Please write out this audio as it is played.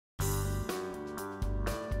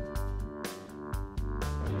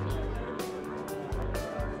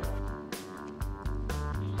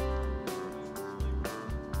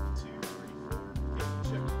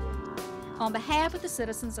On behalf of the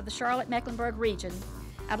citizens of the Charlotte-Mecklenburg region,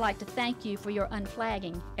 I'd like to thank you for your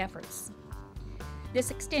unflagging efforts. This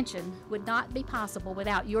extension would not be possible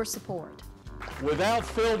without your support. Without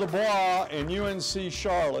Phil Dubois and UNC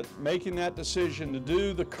Charlotte making that decision to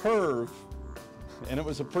do the curve, and it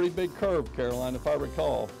was a pretty big curve, Caroline, if I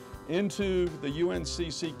recall, into the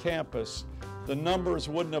UNCC campus, the numbers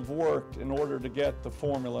wouldn't have worked in order to get the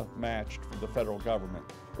formula matched from the federal government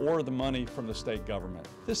or the money from the state government.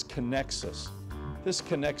 This connects us. This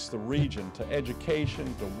connects the region to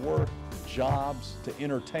education, to work, to jobs, to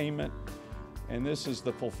entertainment, and this is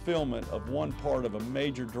the fulfillment of one part of a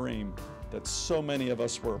major dream that so many of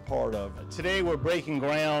us were a part of. Today we're breaking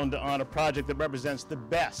ground on a project that represents the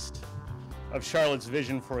best of Charlotte's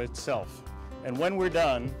vision for itself. And when we're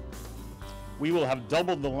done, we will have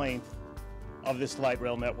doubled the length of this light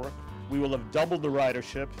rail network. We will have doubled the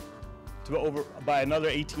ridership to by another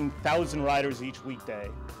 18,000 riders each weekday.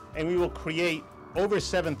 And we will create over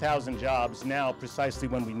 7,000 jobs now precisely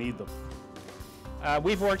when we need them.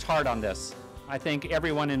 We've worked hard on this. I think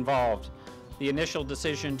everyone involved. The initial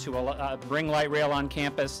decision to bring light rail on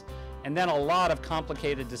campus, and then a lot of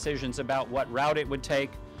complicated decisions about what route it would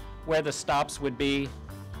take, where the stops would be,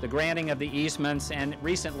 the granting of the easements, and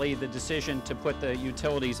recently the decision to put the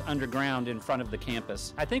utilities underground in front of the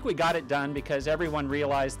campus. I think we got it done because everyone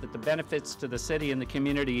realized that the benefits to the city and the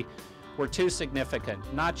community were too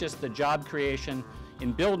significant, not just the job creation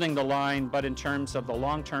in building the line, but in terms of the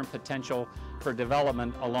long-term potential for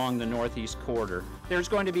development along the Northeast Corridor. There's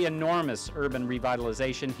going to be enormous urban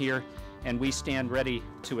revitalization here, and we stand ready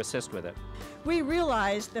to assist with it. We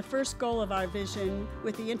realized the first goal of our vision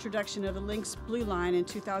with the introduction of the LYNX Blue Line in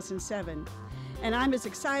 2007. And I'm as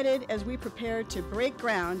excited as we prepare to break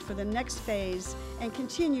ground for the next phase and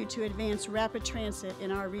continue to advance rapid transit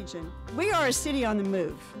in our region. We are a city on the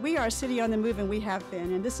move. We are a city on the move, and we have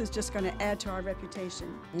been, and this is just going to add to our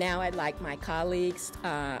reputation. Now I'd like my colleagues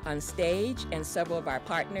on stage and several of our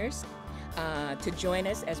partners to join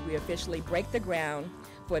us as we officially break the ground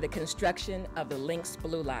for the construction of the LYNX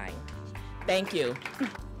Blue Line. Thank you.